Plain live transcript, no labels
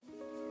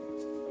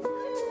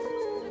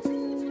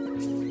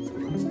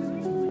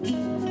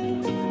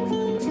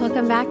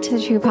Welcome back to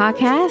the True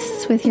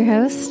Podcast with your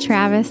hosts,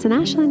 Travis and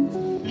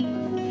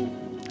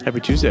Ashlyn. Happy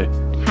Tuesday.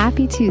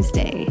 Happy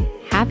Tuesday.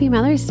 Happy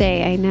Mother's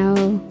Day. I know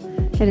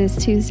it is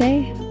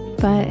Tuesday,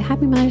 but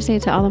happy Mother's Day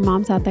to all the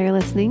moms out there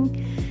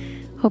listening.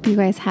 Hope you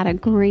guys had a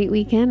great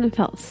weekend and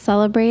felt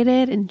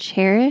celebrated and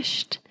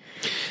cherished.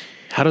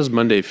 How does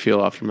Monday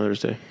feel after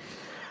Mother's Day?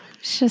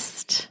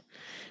 It's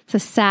a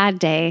sad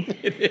day.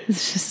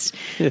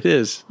 It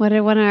is. What did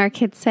one of our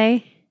kids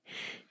say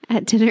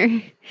at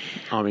dinner?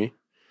 Ami.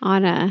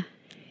 It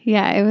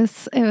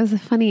was a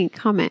funny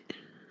comment.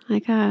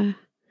 Like, I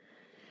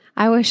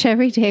wish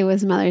every day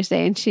was Mother's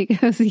Day. And she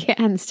goes,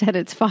 yeah, instead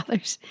it's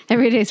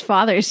every day's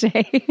Father's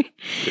Day.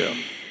 Yeah.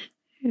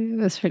 It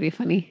was pretty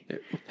funny.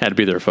 Had to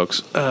be there,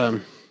 folks.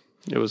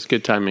 It was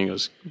good timing. It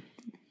was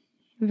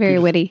very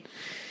witty.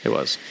 It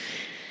was.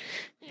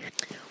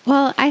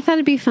 Well, I thought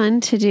it'd be fun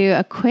to do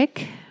a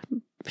quick,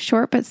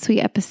 short but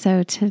sweet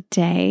episode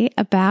today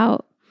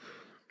about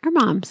our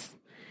moms.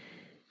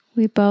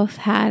 We both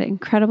had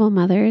incredible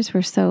mothers.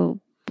 We're so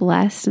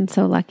blessed and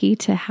so lucky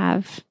to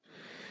have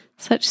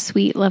such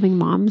sweet, loving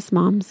moms.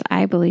 Moms,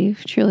 I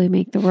believe, truly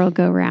make the world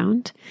go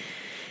round.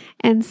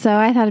 And so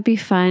I thought it'd be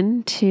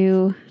fun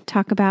to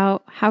talk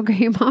about how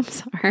great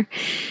moms are.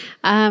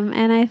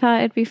 And I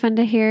thought it'd be fun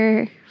to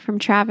hear from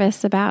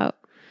Travis about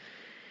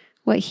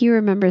what he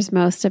remembers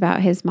most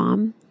about his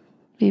mom.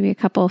 Maybe a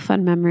couple of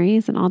fun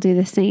memories, and I'll do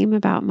the same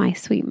about my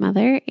sweet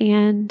mother.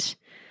 And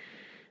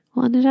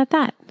we'll end it at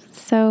that.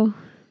 So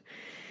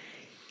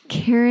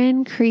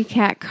Karen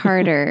Creekat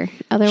Carter,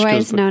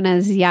 otherwise known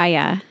as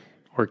Yaya.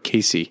 Or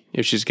Casey,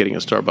 if she's getting a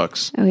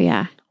Starbucks. Oh,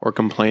 yeah. Or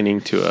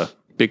complaining to a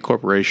big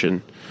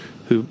corporation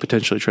who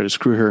potentially tried to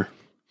screw her.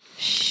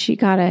 She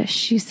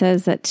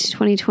says that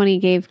 2020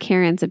 gave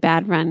Karen's a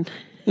bad run.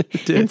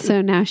 And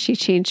so now she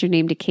changed her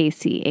name to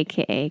Casey,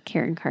 a.k.a.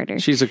 Karen Carter.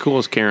 She's the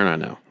coolest Karen I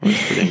know.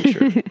 That's for dang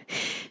sure.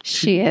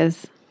 She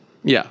is.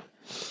 Yeah.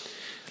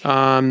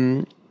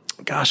 Gosh,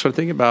 when I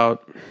think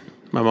about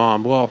my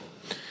mom, well,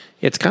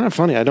 it's kind of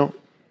funny.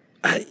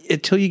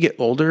 Until you get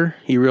older,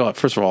 you realize,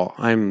 first of all,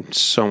 I'm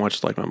so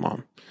much like my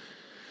mom.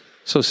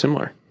 So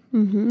similar.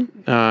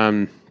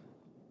 Mm-hmm.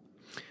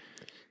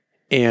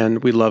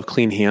 And we love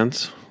clean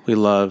hands. We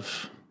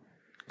love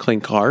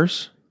clean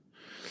cars.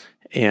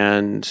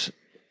 And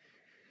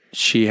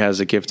she has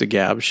a gift of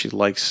gab. She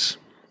likes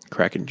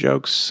cracking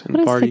jokes and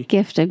party. What does the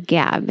gift of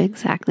gab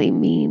exactly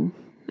mean?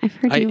 I've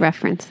heard you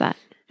reference that.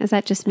 Does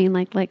that just mean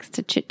likes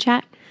to chit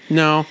chat?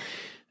 No.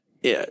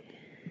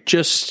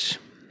 Just...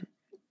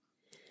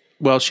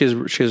 Well, she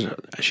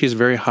has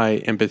very high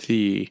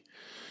empathy,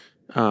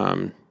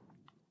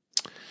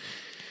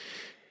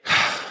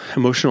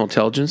 emotional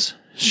intelligence.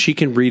 She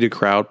can read a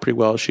crowd pretty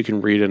well. She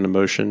can read an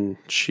emotion.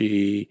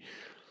 She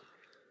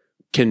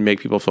can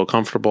make people feel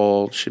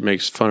comfortable. She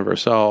makes fun of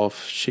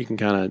herself. She can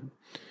kind of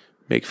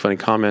make funny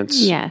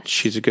comments. Yeah,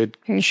 she's great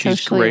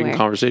aware. in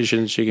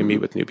conversations. She can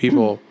meet with new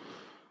people.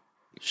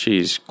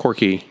 She's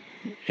quirky,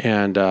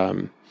 and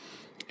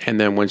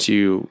then once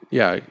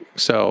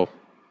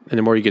and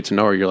the more you get to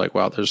know her, you're like,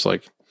 wow,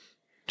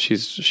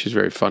 she's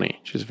very funny.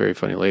 She's a very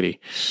funny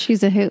lady.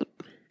 She's a hoot.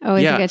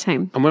 Always a good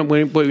time. And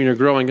when you're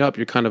growing up,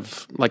 you're kind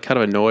of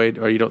annoyed,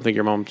 or you don't think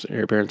your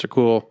parents are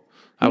cool.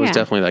 I was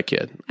definitely that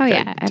kid. Oh,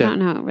 yeah. I don't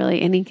know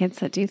really any kids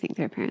that do think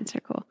their parents are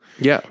cool.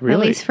 Yeah,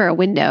 really. At least for a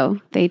window,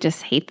 they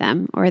just hate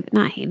them, or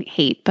not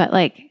hate,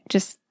 but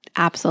just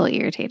absolutely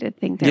irritated.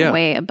 Think they're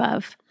way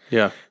above.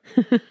 Yeah.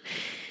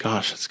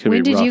 Gosh, that's going to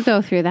When be rough. did you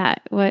go through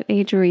that? What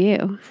age were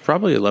you?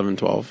 Probably 11,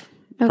 12.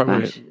 Oh,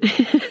 gosh.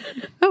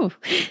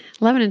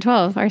 11 and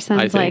 12. Our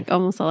son's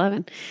almost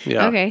 11.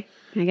 Yeah. Okay.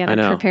 I got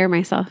to prepare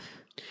myself.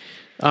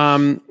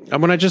 When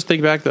I just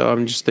think back,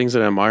 though, just things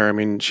that I admire. I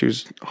mean, she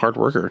was a hard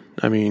worker.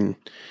 I mean,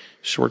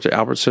 she worked at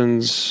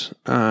Albertsons.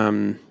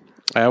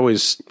 I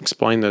always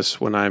explain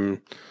this when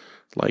I'm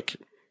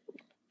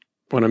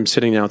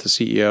sitting down with the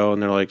CEO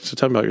and they're like, so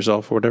tell me about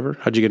yourself or whatever.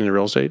 How'd you get into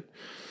real estate?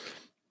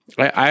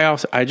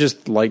 I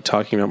just like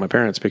talking about my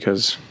parents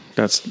because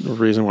that's the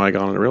reason why I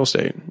got into real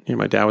estate.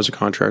 My dad was a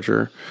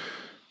contractor.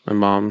 My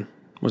mom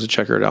was a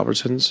checker at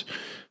Albertsons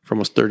for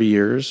almost 30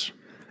 years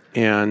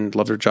and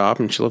loved her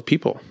job, and she loved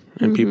people.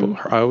 And people,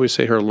 I always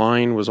say her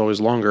line was always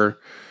longer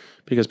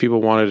because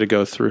people wanted to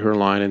go through her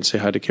line and say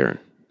hi to Karen.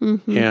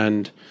 Mm-hmm.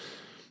 And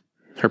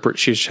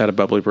she just had a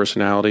bubbly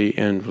personality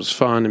and was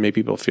fun and made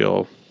people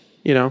feel,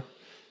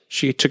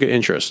 she took an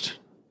interest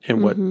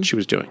in what she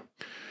was doing.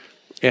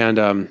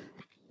 And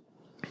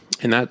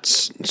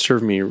that's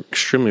served me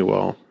extremely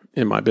well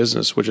in my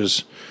business, which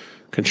is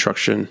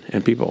construction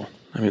and people.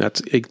 I mean,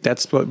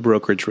 that's what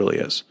brokerage really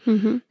is,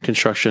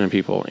 construction and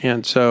people.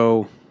 And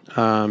so,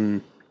 I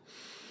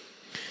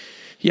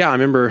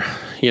remember,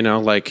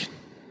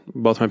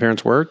 both my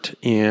parents worked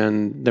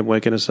and then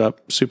waking us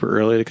up super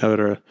early to go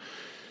to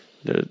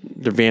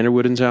the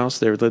Vanderwooden's house.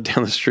 They lived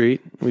down the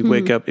street. We'd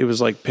wake up. It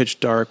was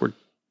pitch dark. We're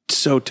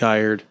so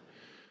tired.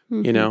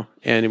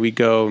 And we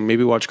go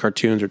maybe watch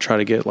cartoons or try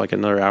to get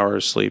another hour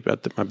of sleep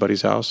at my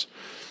buddy's house.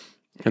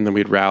 And then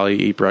we'd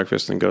rally, eat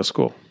breakfast, and go to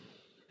school.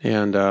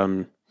 And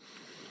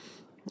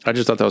I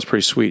just thought that was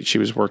pretty sweet. She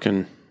was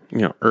working,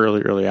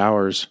 early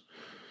hours,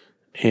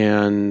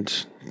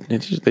 and they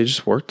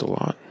just worked a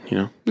lot,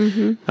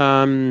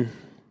 Mm-hmm.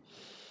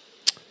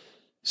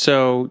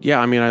 So yeah,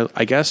 I mean,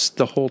 I guess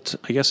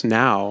I guess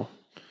now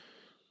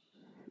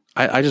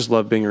I just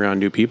love being around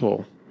new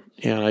people.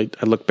 And I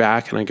look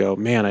back and I go,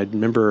 man, I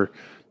remember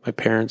my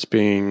parents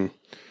being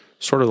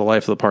sort of the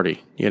life of the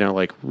party,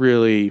 like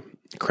really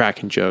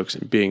cracking jokes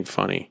and being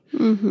funny.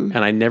 Mm-hmm.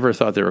 And I never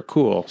thought they were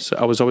cool. So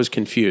I was always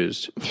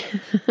confused.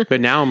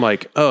 But now I'm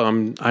like, oh,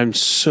 I'm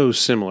so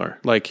similar.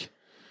 Like,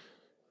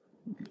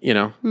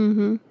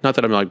 Mm-hmm. not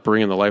that I'm like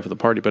bringing the life of the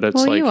party, but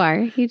it's like you are.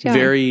 You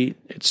are.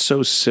 it's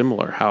so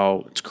similar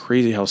it's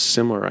crazy how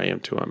similar I am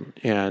to them.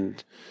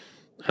 And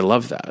I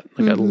love that.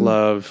 Like I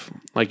love,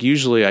 like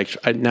usually I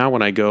now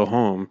when I go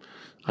home,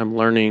 I'm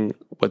learning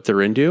what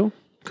they're into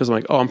because I'm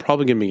like, oh, I'm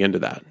probably going to be into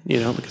that.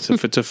 Because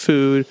if it's a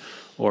food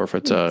or if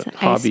it's a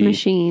hobby, ice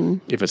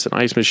machine. If it's an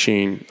ice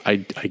machine, I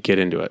get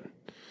into it.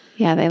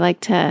 Yeah. They like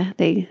to,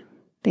 they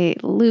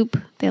loop.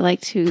 They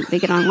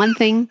get on one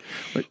thing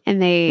and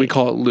we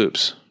call it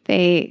loops.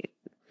 They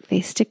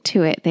stick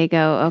to it. They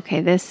go,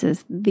 okay, this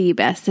is the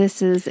best.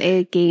 This is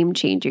a game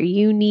changer.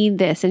 You need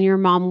this. And your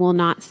mom will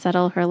not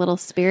settle her little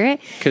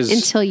spirit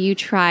until you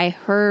try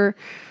her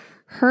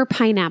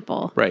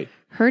pineapple. Right.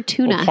 Her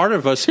tuna. Well, part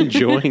of us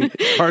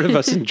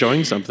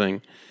enjoying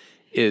something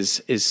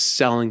is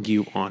selling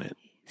you on it.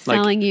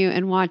 Selling you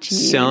and watching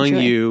you. Selling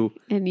enjoy. You.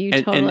 And you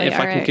and, totally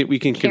and if we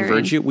can Karen.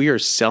 converge you, we are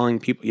selling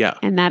people. Yeah.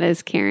 And that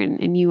is Karen.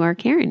 And you are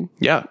Karen.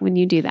 Yeah. When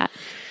you do that.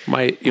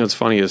 What's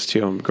funny is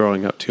too, I'm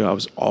growing up too, I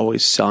was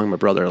always selling my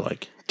brother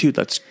like, dude,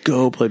 let's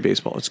go play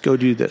baseball. Let's go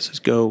do this. Let's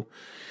go.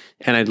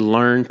 And I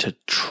learned to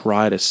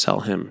try to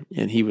sell him.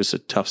 And he was a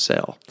tough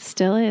sale.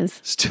 Still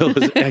is.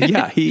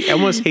 Yeah. He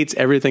almost hates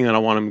everything that I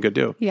want him to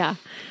do. Yeah.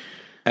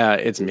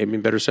 It's made me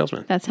a better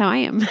salesman. That's how I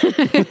am.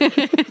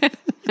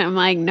 I'm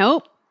like,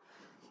 nope,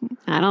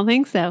 I don't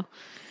think so.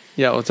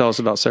 Yeah. Well, tell us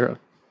about Sarah.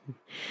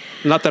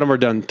 Not that we're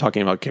done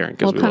talking about Karen.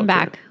 We'll come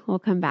back. We'll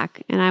come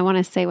back. And I want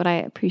to say what I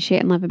appreciate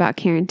and love about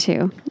Karen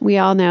too. We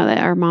all know that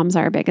our moms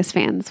are our biggest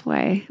fans,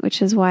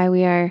 which is why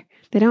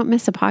they don't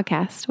miss a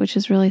podcast, which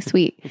is really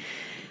sweet.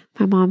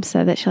 My mom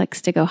said that she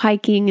likes to go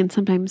hiking and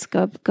sometimes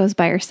goes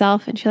by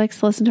herself, and she likes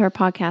to listen to our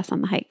podcast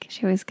on the hike.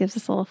 She always gives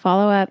us a little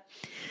follow-up,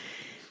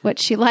 what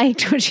she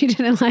liked, what she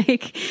didn't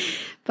like.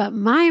 But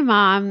my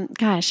mom,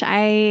 gosh,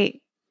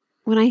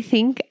 when I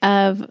think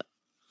of,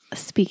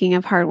 speaking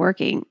of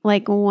hardworking,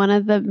 like one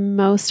of the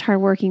most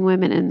hardworking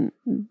women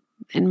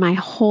in my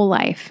whole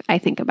life, I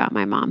think about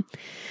my mom.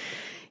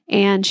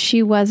 And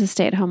she was a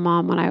stay-at-home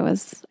mom when I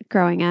was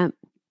growing up.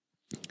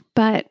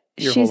 But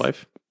your whole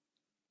life?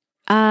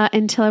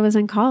 Until I was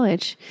in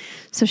college.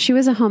 So she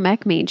was a home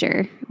ec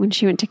major when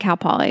she went to Cal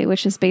Poly,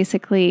 which is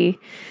basically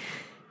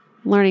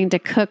learning to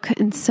cook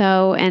and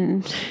sew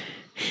and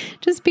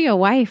just be a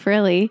wife,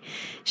 really.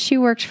 She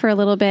worked for a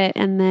little bit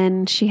and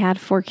then she had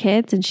 4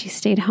 kids and she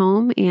stayed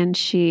home and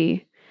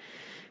she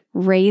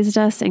raised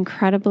us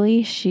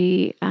incredibly.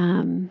 She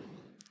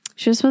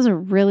just was a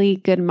really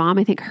good mom.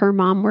 I think her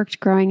mom worked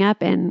growing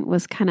up and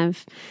was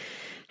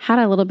had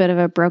a little bit of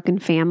a broken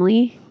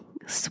family,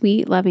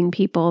 sweet, loving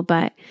people,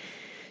 but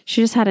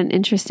she just had an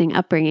interesting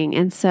upbringing.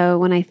 And so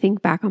when I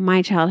think back on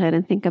my childhood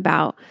and think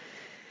about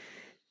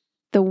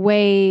the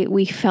way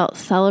we felt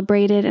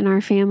celebrated in our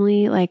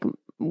family, like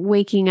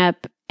waking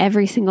up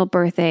every single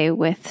birthday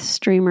with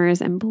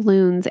streamers and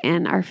balloons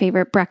and our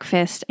favorite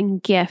breakfast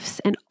and gifts,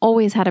 and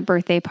always had a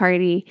birthday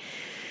party.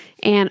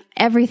 And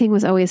everything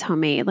was always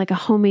homemade, like a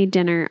homemade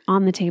dinner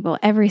on the table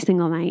every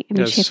single night. I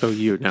mean,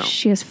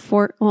 she has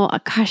 4,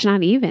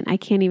 not even. I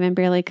can't even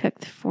barely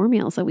cook 4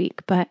 meals a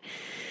week, but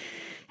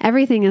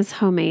everything is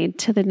homemade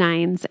to the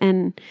nines.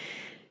 And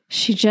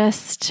she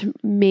just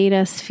made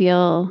us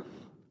feel,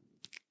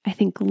 I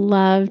think,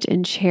 loved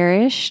and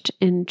cherished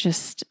in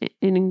just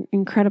in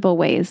incredible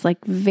ways,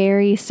 like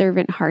very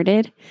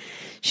servant-hearted.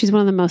 She's one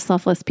of the most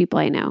selfless people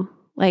I know.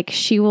 Like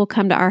she will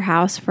come to our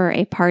house for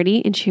a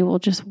party and she will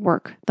just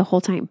work the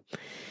whole time.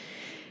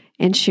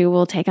 And she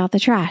will take out the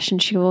trash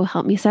and she will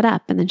help me set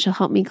up and then she'll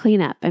help me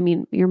clean up. I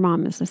mean, your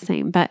mom is the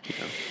same, but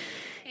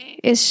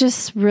it's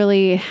just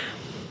really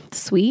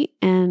sweet.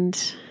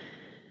 And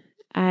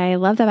I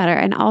love that about her.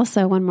 And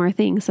also one more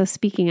thing. So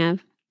speaking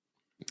of,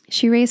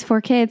 she raised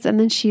 4 kids and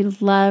then she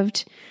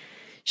loved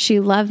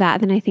that.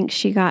 Then I think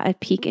she got a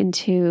peek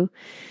into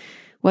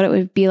what it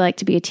would be like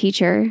to be a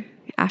teacher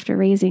after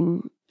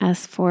raising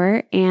us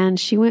 4. And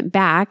she went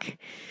back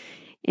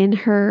in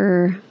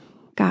her,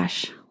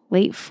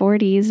 late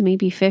 40s,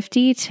 maybe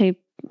 50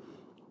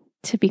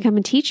 to become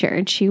a teacher.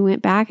 And she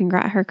went back and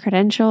got her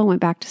credential,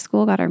 went back to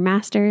school, got her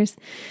master's.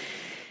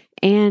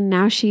 And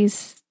now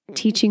she's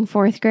teaching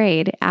 4th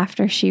grade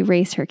after she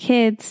raised her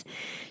kids.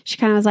 She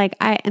kind of was like,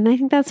 I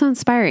think that's so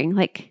inspiring.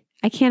 Like,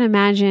 I can't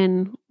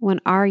imagine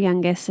when our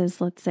youngest is,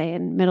 let's say,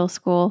 in middle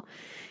school,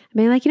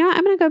 being like,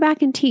 I'm going to go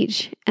back and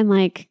teach and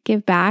like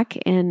give back.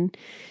 And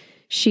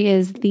She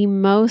is the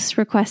most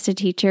requested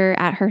teacher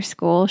at her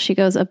school. She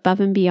goes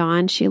above and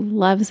beyond. She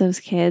loves those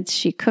kids.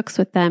 She cooks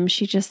with them.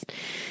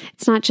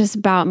 It's not just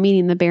about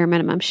meeting the bare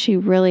minimum. She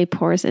really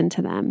pours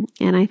into them.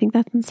 And I think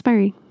that's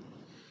inspiring.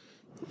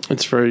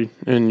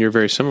 And you're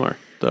very similar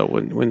though.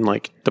 When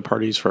like the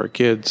parties for our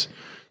kids,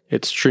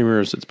 it's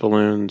streamers, it's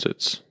balloons,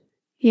 it's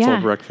full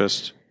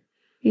breakfast.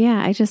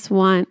 Yeah. I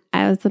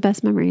was the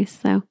best memories.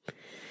 So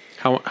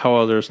what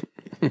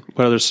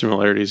other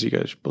similarities you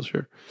guys both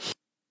share?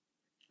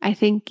 I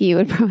think you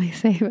would probably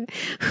say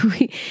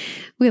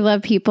we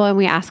love people and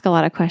we ask a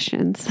lot of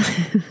questions.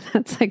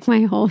 That's like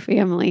my whole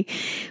family.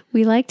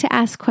 We like to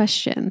ask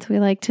questions. We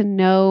like to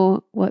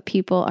know what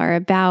people are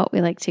about. We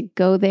like to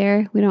go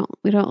there. We don't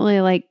really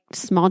like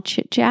small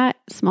chit chat,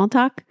 small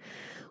talk.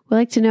 We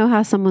like to know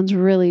how someone's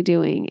really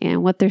doing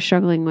and what they're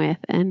struggling with.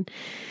 And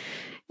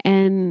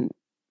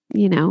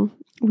you know,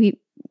 we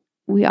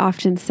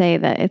often say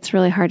that it's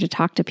really hard to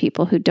talk to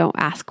people who don't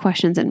ask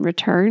questions in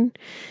return,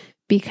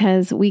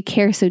 because we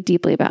care so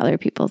deeply about other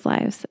people's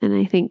lives. And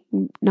I think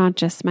not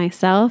just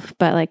myself,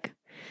 but like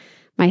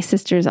my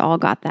sisters all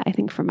got that, I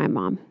think, from my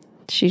mom.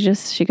 She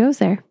goes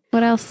there.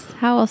 What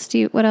else do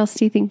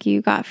you think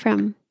you got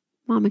from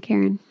Mama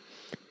Karen?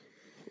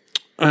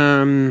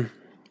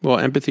 Well,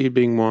 empathy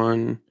being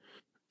one.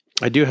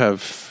 I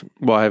have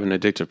an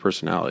addictive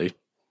personality.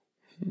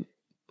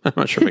 I'm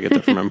not sure if I get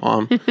that from my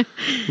mom,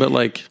 but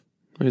like,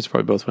 maybe it's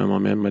probably both my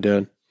mom and my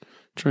dad. I'm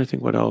trying to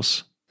think what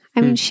else.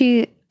 I mean,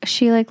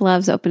 she like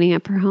loves opening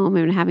up her home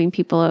and having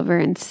people over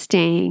and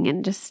staying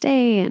and just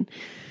stay. And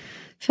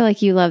I feel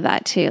like you love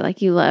that too.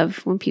 Like you love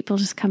when people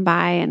just come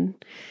by and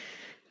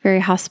very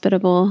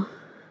hospitable.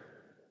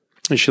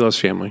 And she loves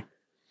family.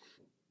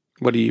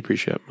 What do you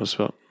appreciate most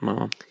about my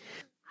mom?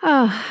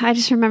 Oh, I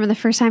just remember the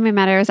first time I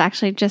met her, it was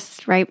actually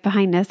just right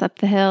behind us up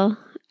the hill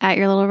at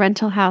your little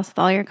rental house with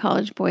all your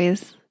college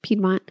boys,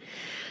 Piedmont.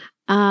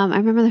 I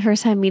remember the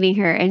first time meeting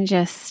her and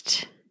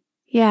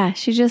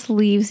she just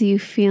leaves you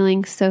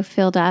feeling so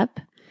filled up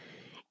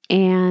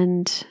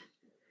and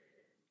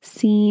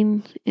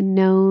seen and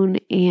known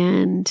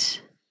and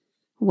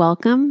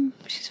welcome.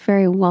 She's a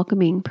very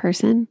welcoming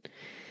person.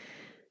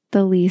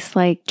 The least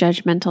like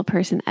judgmental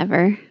person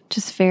ever.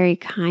 Just very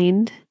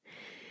kind.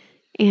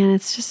 And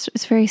it's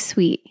very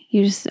sweet.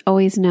 You just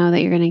always know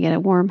that you're going to get a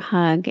warm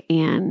hug.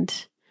 And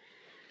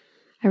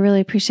I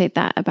really appreciate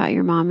that about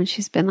your mom. And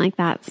she's been like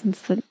that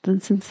since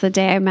the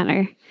day I met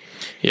her.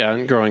 Yeah,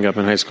 and growing up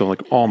in high school,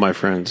 like all my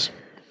friends,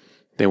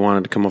 they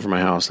wanted to come over to my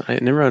house. I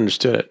never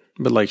understood it,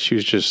 but like she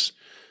was just,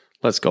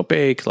 let's go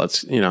bake.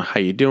 Let's, how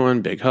you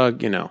doing? Big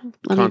hug, Let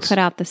me put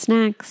out the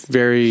snacks.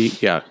 Very,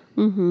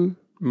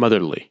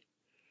 motherly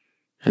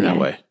in that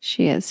way.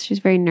 She is. She's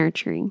very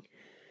nurturing.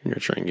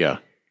 Nurturing, yeah.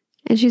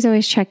 And she's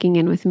always checking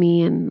in with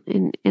me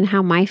and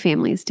how my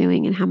family's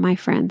doing and how my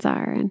friends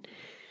are. And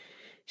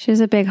she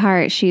has a big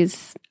heart.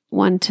 She's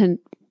one to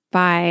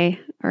buy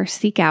or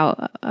seek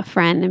out a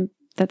friend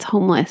that's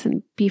homeless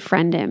and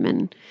befriend him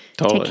and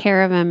take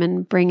care of him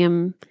and bring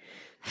him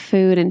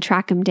food and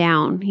track him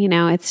down.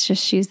 It's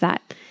just, she's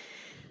that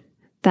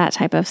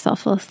type of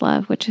selfless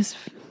love, which is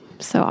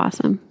so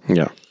awesome.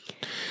 Yeah.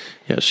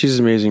 Yeah. She's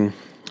an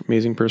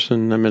amazing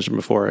person. I mentioned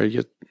before,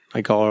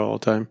 I call her all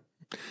the time.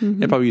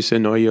 Mm-hmm. It probably used to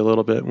annoy you a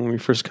little bit when we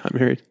first got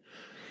married,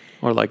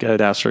 or like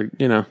I'd ask her,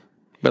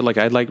 but like,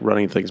 I like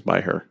running things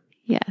by her.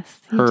 Yes.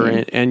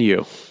 Her and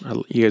you.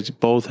 You guys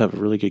both have a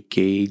really good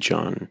gauge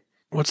on,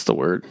 what's the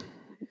word?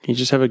 You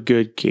just have a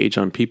good gauge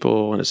on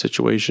people and a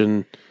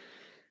situation,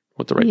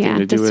 what the right thing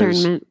to do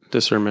is.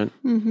 Discernment.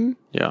 Mm-hmm.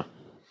 Yeah.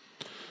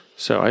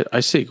 So I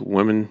seek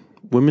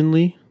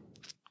womanly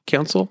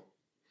counsel.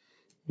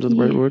 Is that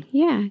the right word?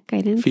 Yeah.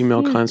 Guidance.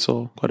 Female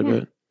counsel quite a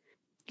bit.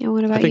 Yeah.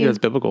 What about you? I think that's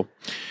biblical.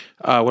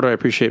 What do I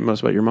appreciate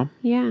most about your mom?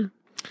 Yeah.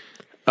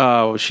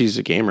 She's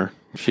a gamer.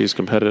 She's a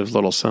competitive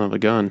little son of a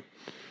gun.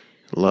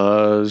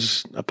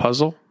 Loves a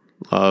puzzle.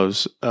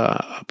 Loves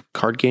a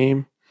card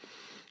game.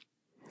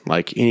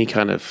 Like any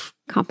kind of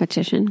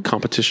competition.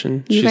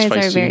 You guys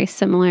are very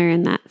similar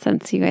in that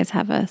sense. You guys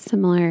have a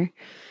similar,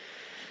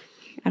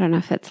 I don't know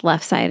if it's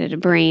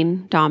left-sided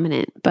brain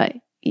dominant, but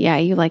yeah,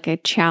 you like a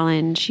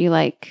challenge. You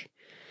like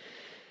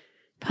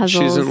puzzles. She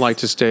doesn't like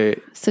to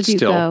stay still.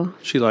 Go.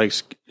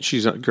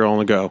 She's a girl on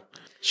the go.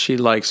 She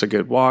likes a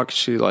good walk.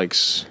 She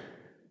likes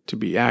to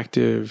be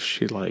active.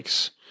 She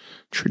likes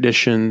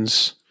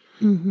traditions.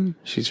 Mm-hmm.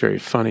 She's very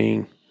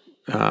funny.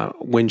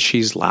 When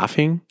she's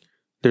laughing,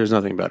 there's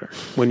nothing better.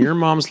 When your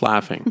mom's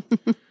laughing,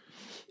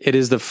 it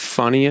is the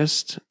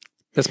funniest.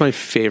 That's my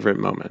favorite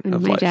moment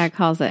of life. My dad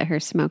calls it her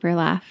smoker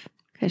laugh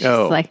because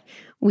she's like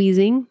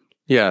wheezing.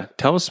 Yeah.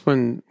 Tell us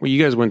when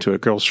you guys went to a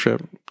girls'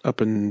 trip up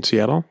in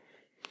Seattle.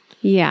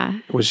 Yeah.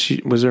 Was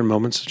there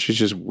moments that she's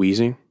just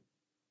wheezing?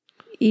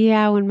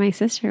 Yeah, when my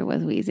sister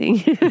was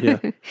wheezing. Yeah.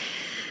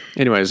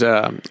 Anyways,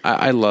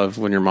 I love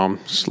when your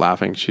mom's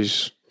laughing.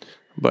 She's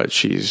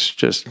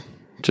just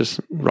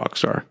rock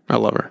star. I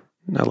love her.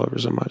 I love her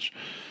so much.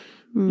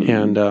 Mm.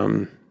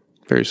 And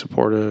very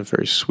supportive,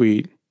 very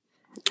sweet.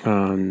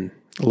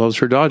 Loves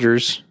her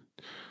Dodgers,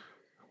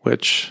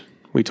 which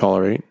we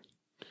tolerate.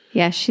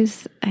 Yeah,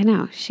 I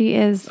know, she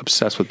is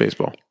Obsessed with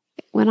baseball.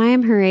 When I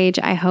am her age,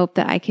 I hope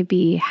that I could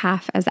be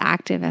half as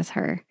active as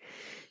her.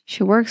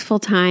 She works full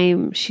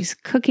time. She's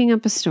cooking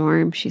up a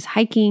storm. She's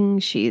hiking.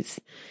 She's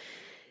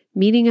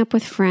meeting up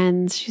with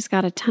friends. She's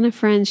got a ton of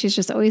friends. She's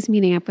just always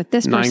meeting up with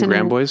this 9 person.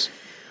 grandboys.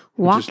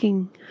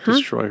 Walking.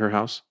 Destroy her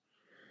house.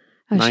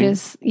 Oh, 9? she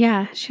has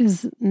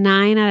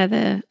 8 out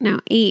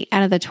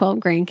of the 12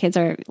 grandkids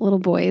are little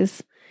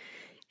boys.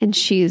 And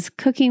she's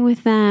cooking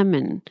with them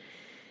and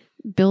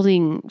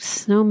building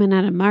snowmen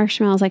out of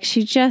marshmallows. Like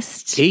she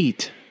just...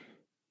 8?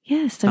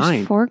 Yes, there's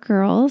 9. 4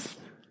 girls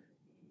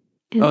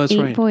and that's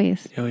 8 right.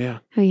 boys. Oh, yeah.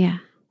 Oh, yeah.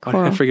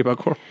 Coral. I forget about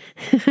Coral.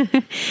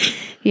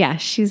 Yeah,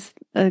 she's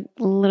a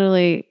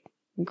literally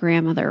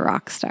grandmother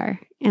rock star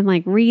and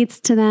like reads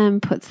to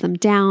them, puts them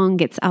down,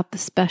 gets out the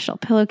special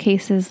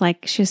pillowcases.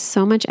 Like she has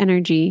so much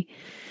energy.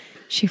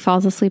 She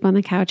falls asleep on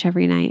the couch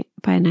every night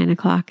by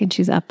 9:00 and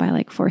she's up by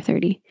like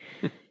 4:30.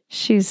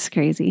 She's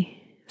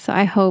crazy. So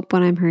I hope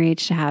when I'm her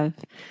age to have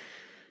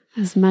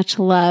as much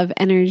love,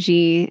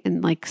 energy,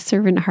 and like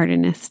servant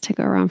heartedness to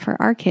go around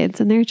for our kids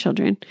and their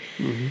children.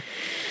 Mm-hmm.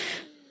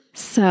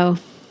 So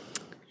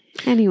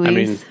anyways. I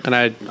mean, and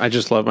I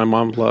just love, my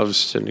mom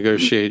loves to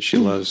negotiate. She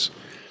likes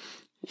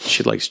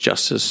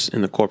justice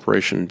in the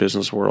corporation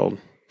business world.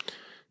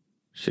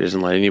 She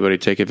doesn't let anybody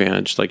take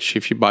advantage. Like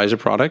if she buys a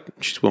product,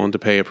 she's willing to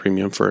pay a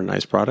premium for a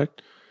nice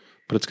product,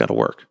 but it's got to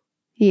work.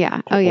 Yeah.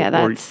 Oh yeah.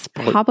 That's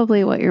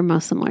probably what you're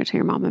most similar to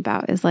your mom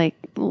about, is like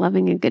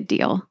loving a good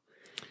deal.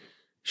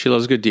 She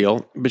loves a good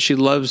deal, but she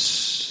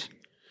loves,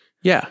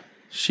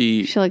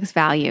 she likes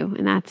value,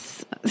 and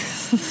that's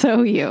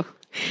so you.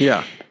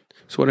 Yeah.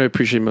 So what I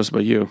appreciate most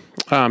about you,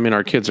 I mean,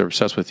 our kids are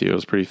obsessed with you. It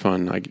was pretty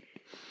fun. I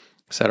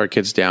sat our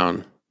kids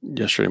down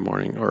yesterday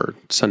morning or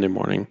Sunday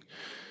morning.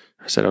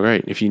 I said, all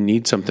right, if you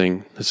need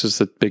something, this is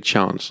the big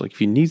challenge. Like if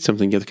you need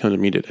something, you have to come to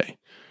me today,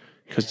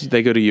 because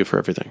they go to you for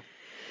everything.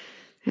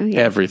 Oh,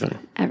 yeah.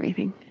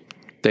 Everything.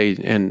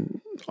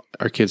 And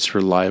our kids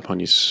rely upon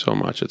you so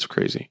much. It's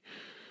crazy.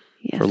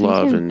 Yes, for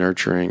love and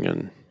nurturing,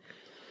 and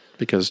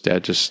because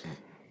dad just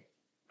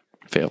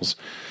fails.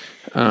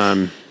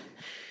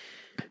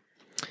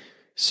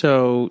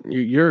 So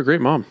you're a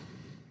great mom.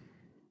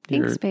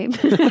 Thanks, babe.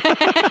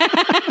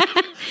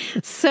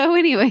 So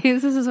anyways,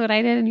 this is what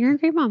I did, and you're a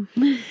great mom.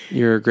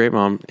 You're a great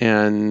mom,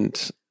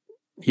 and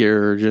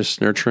you're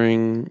just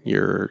nurturing.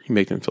 You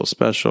make them feel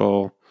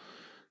special.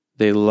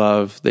 They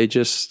relax,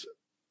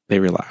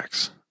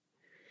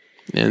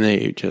 and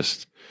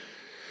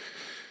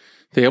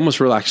they almost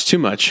relax too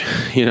much,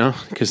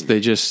 because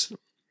there's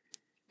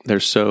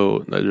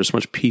so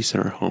much peace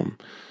in our home.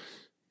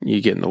 You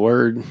get in the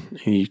Word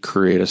and you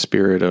create a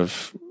spirit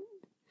of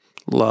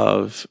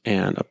love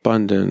and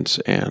abundance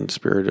and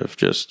spirit of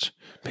just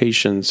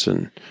patience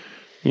and,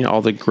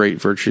 all the great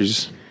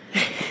virtues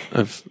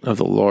of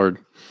the Lord.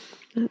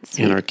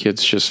 And our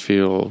kids just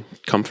feel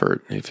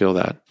comfort. They feel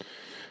that.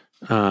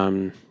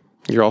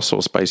 You're also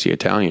a spicy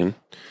Italian,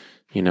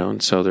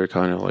 and so they're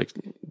kind of like,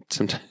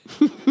 sometimes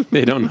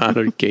they don't know how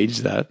to gauge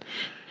that.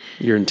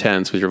 You're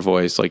intense with your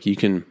voice. Like you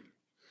can,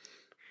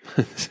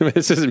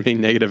 this isn't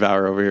being negative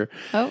hour over here.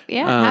 Oh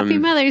yeah. Happy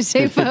Mother's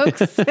Day,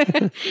 folks.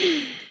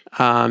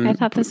 I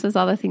thought this was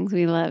all the things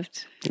we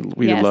loved.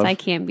 Yes, I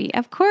can be.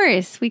 Of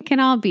course, we can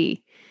all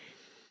be.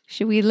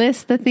 Should we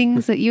list the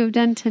things that you have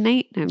done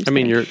tonight? No,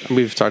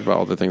 we've talked about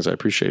all the things I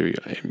appreciate.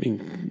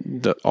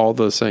 All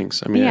those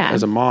things.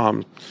 As a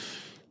mom,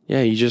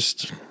 you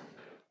just...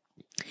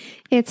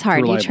 It's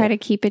hard. Reliable. You try to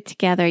keep it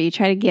together. You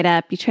try to get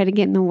up. You try to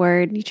get in the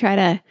Word. You try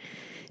to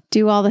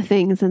do all the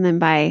things. And then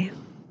by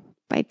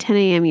 10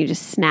 a.m., you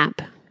just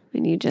snap.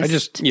 And you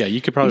just...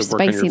 you could probably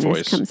work on your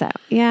voice. Comes out.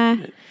 Yeah.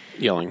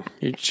 Yelling.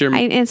 It's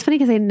funny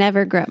because I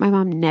never grew up. My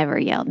mom never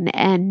yelled.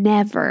 And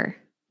never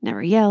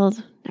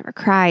yelled. Never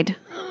cried.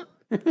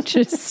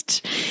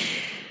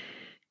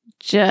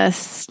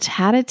 just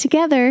had it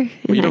together.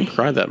 Well, you don't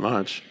cry that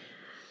much.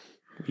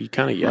 You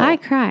kind of yell. I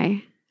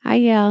cry. I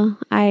yell.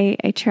 I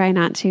try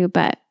not to,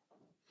 but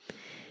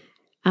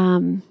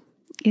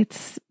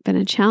it's been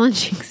a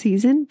challenging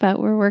season, but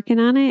we're working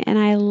on it, and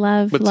I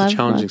love. What's a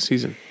challenging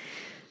season?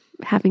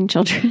 Having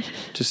children.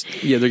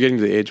 They're getting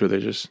to the age where they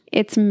just...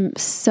 It's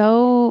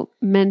so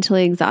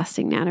mentally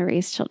exhausting now to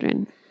raise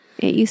children.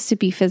 It used to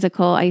be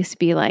physical. I used to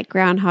be like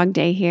Groundhog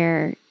Day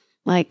here,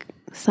 like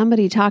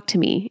somebody talk to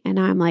me, and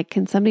now I'm like,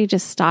 can somebody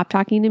just stop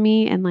talking to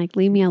me and like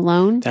leave me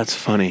alone? That's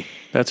funny.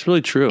 That's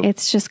really true.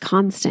 It's just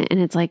constant,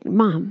 and it's like,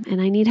 Mom,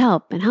 and I need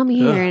help, and help me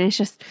here, and it's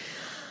just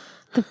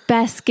the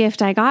best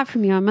gift I got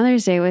from you on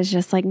Mother's Day was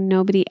just like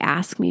nobody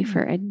asked me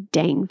for a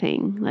dang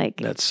thing. Like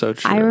that's so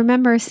true. I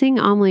remember seeing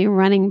Amelie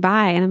running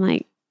by, and I'm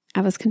like,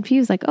 I was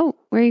confused, like, oh,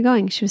 where are you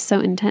going? She was so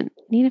intent.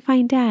 Need to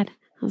find Dad.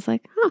 I was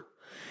like, huh.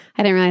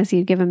 I didn't realize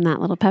you'd give him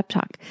that little pep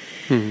talk.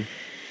 Mm-hmm.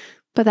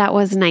 But that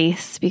was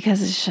nice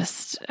because it's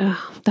just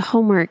the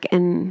homework,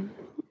 and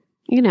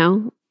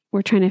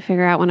we're trying to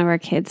figure out, one of our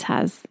kids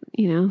has,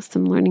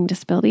 some learning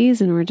disabilities,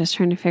 and we're just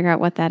trying to figure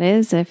out what that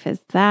is. If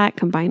it's that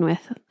combined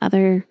with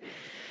other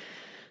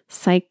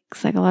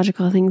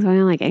psychological things going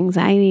on, like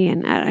anxiety,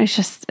 and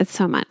it's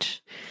so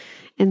much.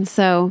 And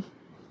so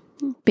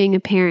being a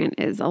parent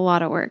is a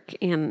lot of work,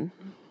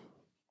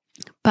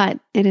 but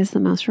it is the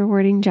most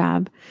rewarding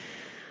job.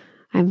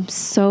 I'm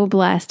so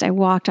blessed. I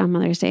walked on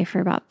Mother's Day for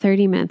about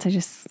 30 minutes. I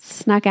just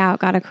snuck out,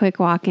 got a quick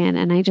walk in,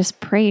 and I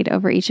just prayed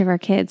over each of our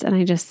kids. And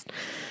I just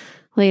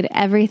laid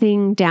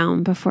everything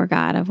down before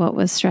God of what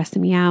was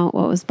stressing me out,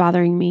 what was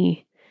bothering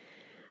me,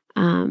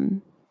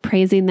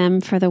 praising them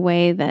for the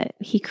way that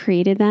He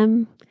created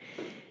them.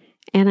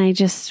 And I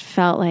just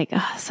felt like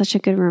such a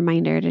good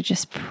reminder to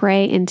just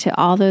pray into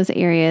all those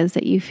areas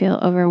that you feel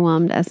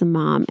overwhelmed as a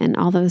mom, and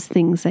all those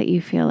things that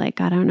you feel like,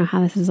 God, I don't know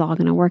how this is all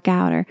going to work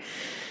out, or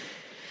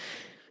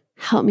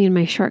help me in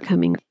my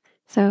shortcomings.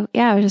 So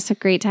yeah, it was just a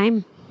great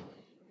time.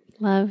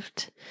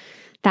 Loved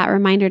that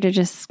reminder to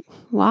just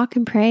walk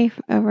and pray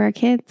over our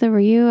kids, over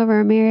you, over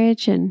our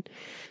marriage. And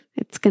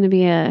it's going to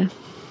be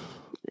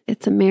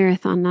it's a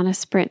marathon, not a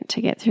sprint,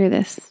 to get through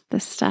this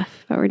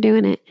stuff, but we're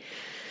doing it.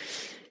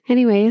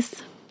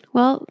 Anyways,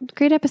 well,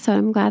 great episode.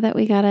 I'm glad that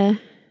we got to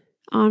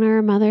honor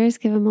our mothers,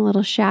 give them a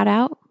little shout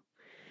out.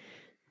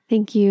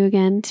 Thank you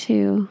again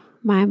to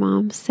my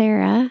mom,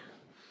 Sarah.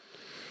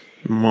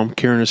 Mom,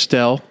 Karen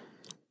Estelle.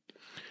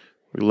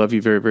 We love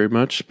you very, very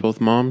much, both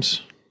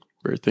moms.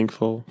 Very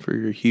thankful for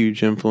your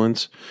huge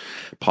influence,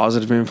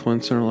 positive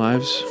influence in our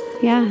lives.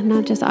 Yeah,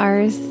 not just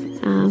ours,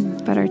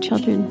 but our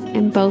children.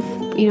 And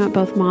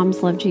both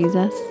moms love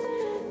Jesus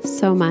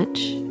so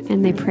much,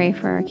 and they pray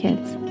for our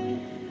kids.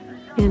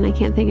 And I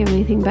can't think of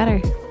anything better.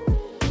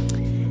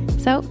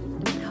 So,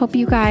 hope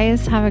you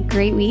guys have a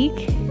great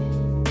week.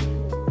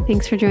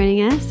 Thanks for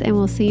joining us, and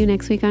we'll see you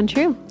next week on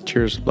True.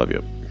 Cheers. Love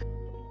you.